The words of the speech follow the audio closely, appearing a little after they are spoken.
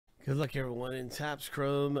Good luck, everyone, in Topps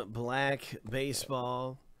Chrome Black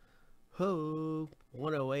Baseball. Ho!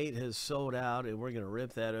 108 has sold out, and we're going to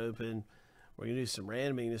rip that open. We're going to do some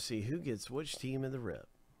randoming to see who gets which team in the rip.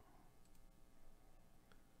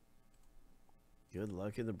 Good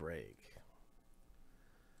luck in the break.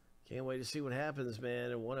 Can't wait to see what happens,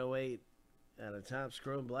 man, in 108 out of Topps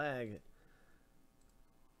Chrome Black.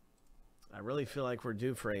 I really feel like we're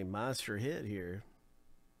due for a monster hit here.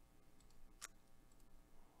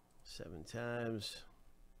 7 times.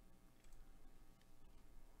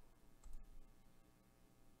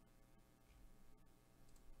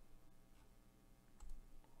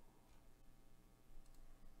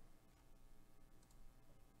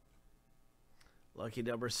 Lucky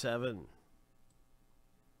number 7.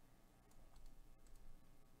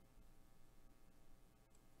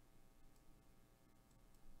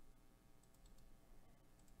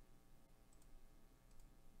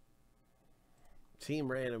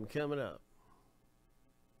 Team random coming up.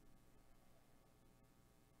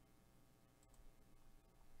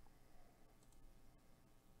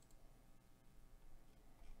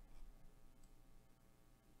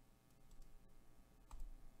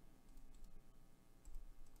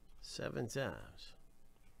 Seven times.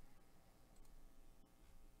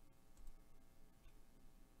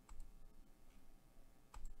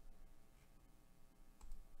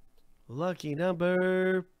 Lucky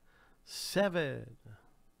number 7.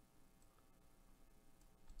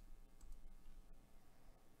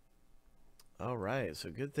 All right, so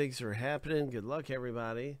good things are happening. Good luck,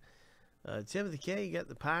 everybody. Timothy K, you got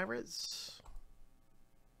the Pirates.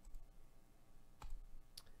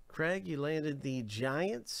 Craig, you landed the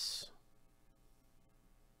Giants.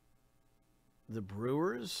 The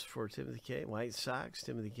Brewers for Timothy K. White Sox,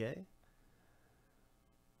 Timothy K.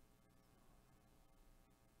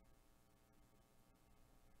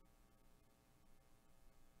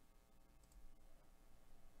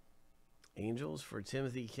 Angels for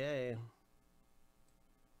Timothy K.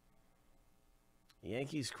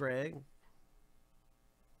 Yankees, Craig.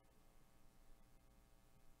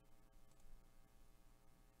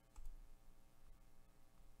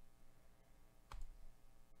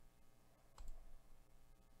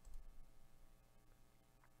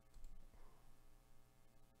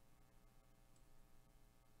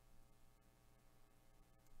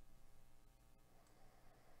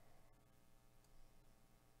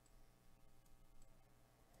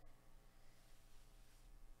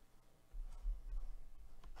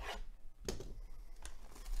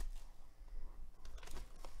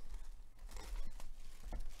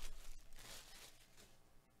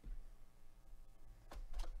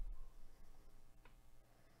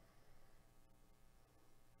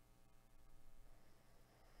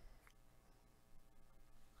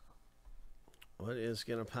 What is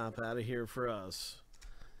going to pop out of here for us?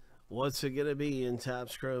 What's it going to be in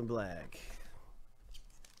Topps Chrome Black?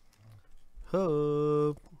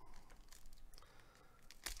 Hope.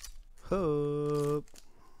 Hope.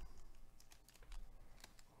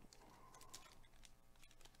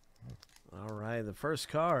 All right, the first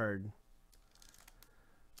card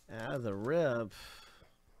out of the rip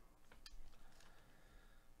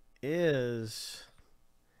is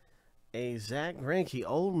a Zach Greinke,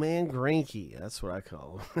 Old Man Greinke. That's what I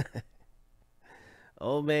call him.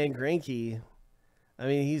 Old Man Greinke. I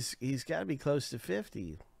mean, he's got to be close to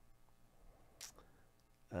 50.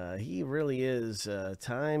 He really is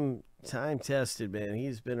time tested, man.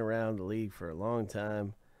 He's been around the league for a long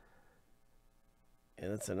time,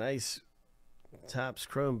 and it's a nice Topps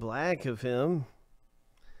Chrome Black of him.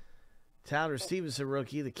 Tyler Stevenson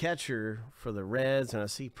rookie, the catcher for the Reds, and I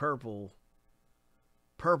see purple.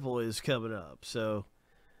 Purple is coming up, so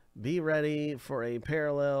be ready for a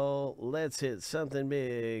parallel. Let's hit something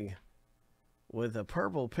big with a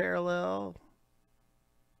purple parallel.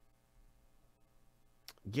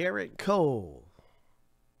 Garrett Cole.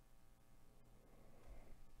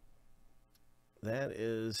 That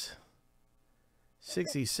is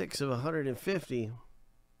 66 of 150.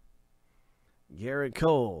 Garrett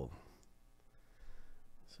Cole.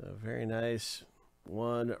 So very nice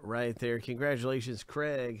one right there. Congratulations,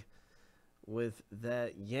 Craig, with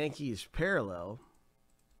that Yankees parallel.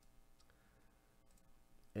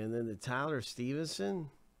 And then the Tyler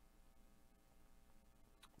Stevenson.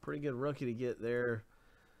 Pretty good rookie to get there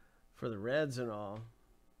for the Reds and all.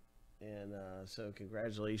 And so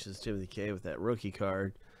congratulations, Timothy K, with that rookie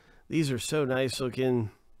card. These are so nice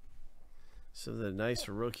looking. Some of the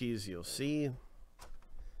nicer rookies you'll see.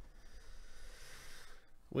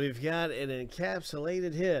 We've got an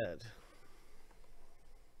encapsulated hit.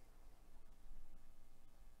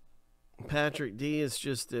 Patrick D. It's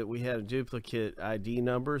just that we had a duplicate ID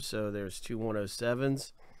number, so there's two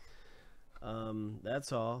 107s.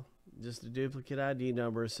 That's all. Just a duplicate ID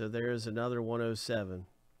number, so there's another 107.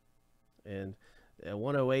 And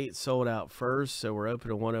 108 sold out first, so we're open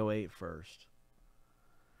to 108 first.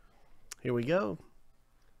 Here we go.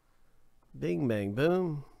 Bing, bang,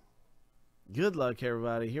 boom. Good luck,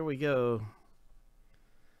 everybody. Here we go.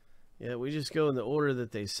 Yeah, we just go in the order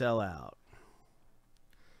that they sell out.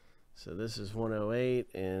 So this is 108,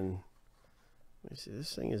 and let me see,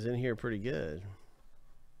 this thing is in here pretty good.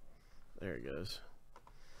 There it goes.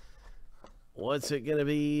 What's it gonna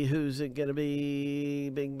be? Who's it gonna be?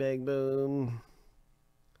 Bing, bang, boom.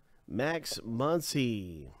 Max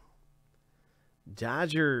Muncy.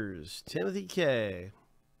 Dodgers. Timothy K.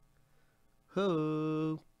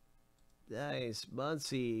 Who? Nice.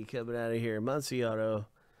 Muncy coming out of here. Muncy auto.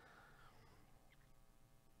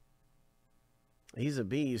 He's a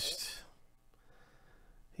beast.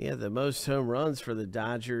 He had the most home runs for the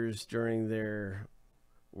Dodgers during their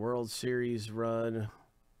World Series run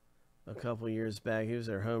a couple years back. He was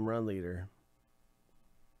their home run leader.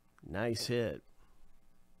 Nice hit.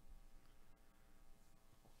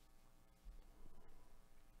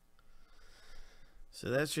 So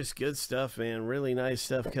that's just good stuff, man. Really nice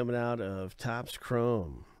stuff coming out of Topps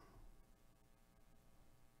Chrome.